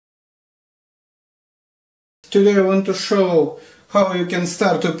Today I want to show how you can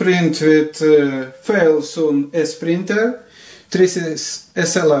start to print with FLSUN S printer. This is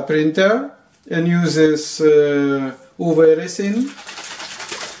SLA printer and uses UV-Resin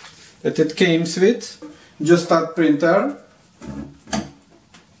that it came with. Just start printer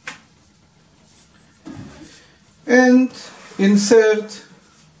and insert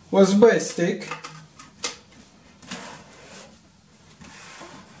USB stick.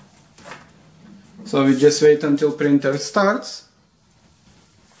 So we just wait until printer starts.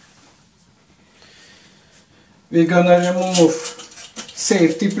 We're gonna remove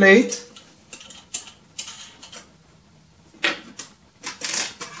safety plate.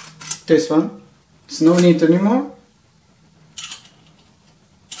 This one. It's no need anymore.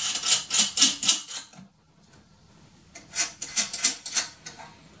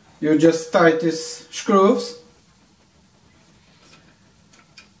 You just tight these screws.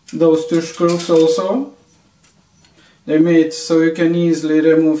 Those two screws also. They made so you can easily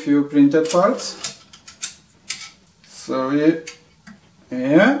remove your printed parts. So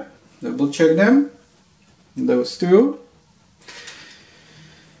yeah, double check them. Those two.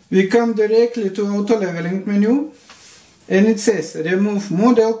 We come directly to auto leveling menu and it says remove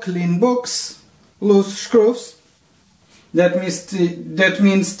model, clean box, loose screws. That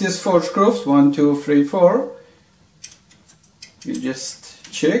means these 4 screws, 1, 2, 3, 4. You just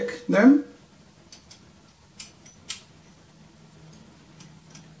check them.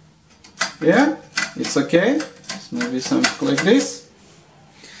 Yeah, it's okay. It's maybe something like this.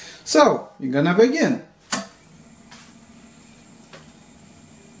 So, we're gonna begin.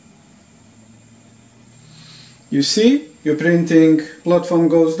 You see, your printing platform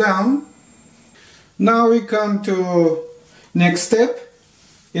goes down. Now we come to next step.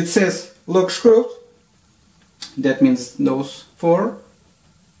 It says lock screws. That means those 4.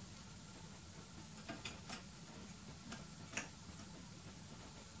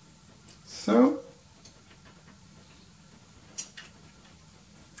 So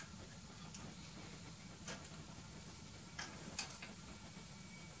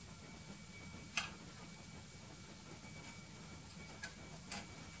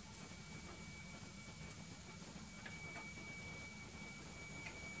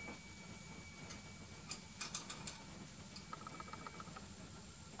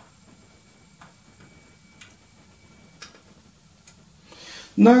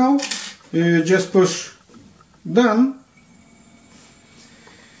now you just push done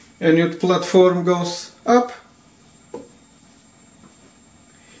and your platform goes up.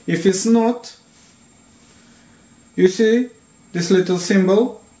 If it's not, you see this little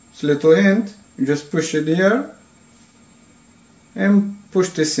symbol, this little hand, you just push it here and push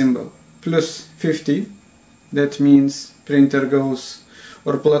this symbol, plus 50. That means printer goes,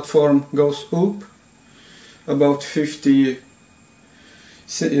 or platform goes up about 50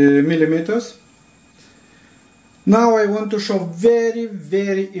 millimeters. Now I want to show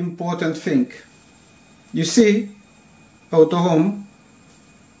very important thing. You see, auto home,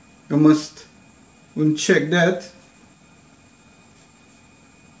 you must uncheck that.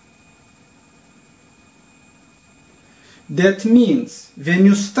 That means when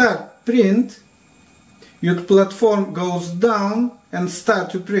you start print, your platform goes down and start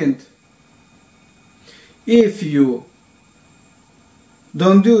to print. If you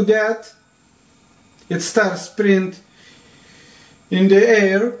don't do that, it starts print in the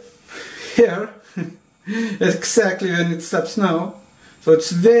air here exactly when it stops now. So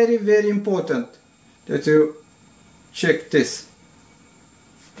it's very important that you check this.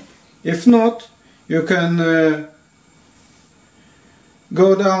 If not, you can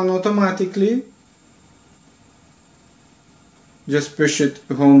go down automatically. Just push it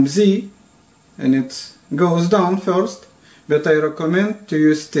home Z and it goes down first. But I recommend to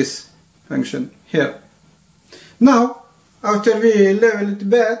use this function here. Now, after we level it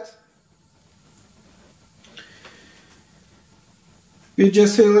back, we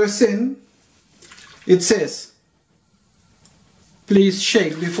just fill resin. It says, please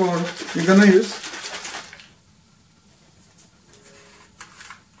shake before you're gonna use.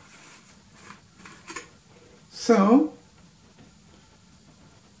 So,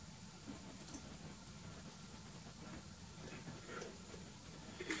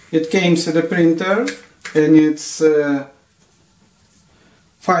 it came to the printer and it's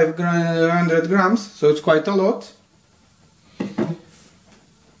 500 grams, so it's quite a lot.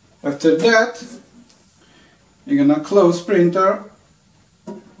 After that, you're gonna close printer,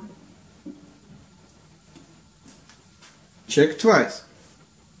 check twice.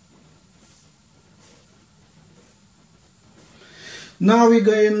 Now we're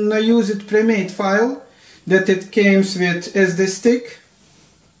going to use it pre-made file that it comes with SD stick.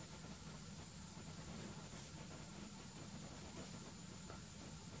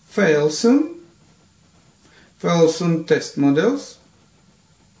 FLSUN test models,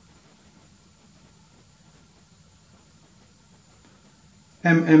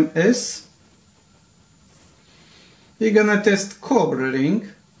 MMS. We're gonna test Cobra ring.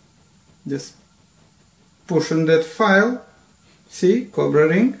 Just push on that file. See, Cobra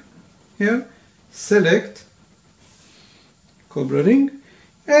ring here. Select Cobra ring,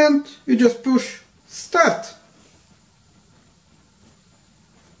 and you just push start.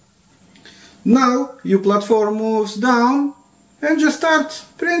 Now your platform moves down and just start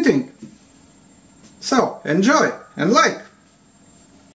printing. So enjoy and like!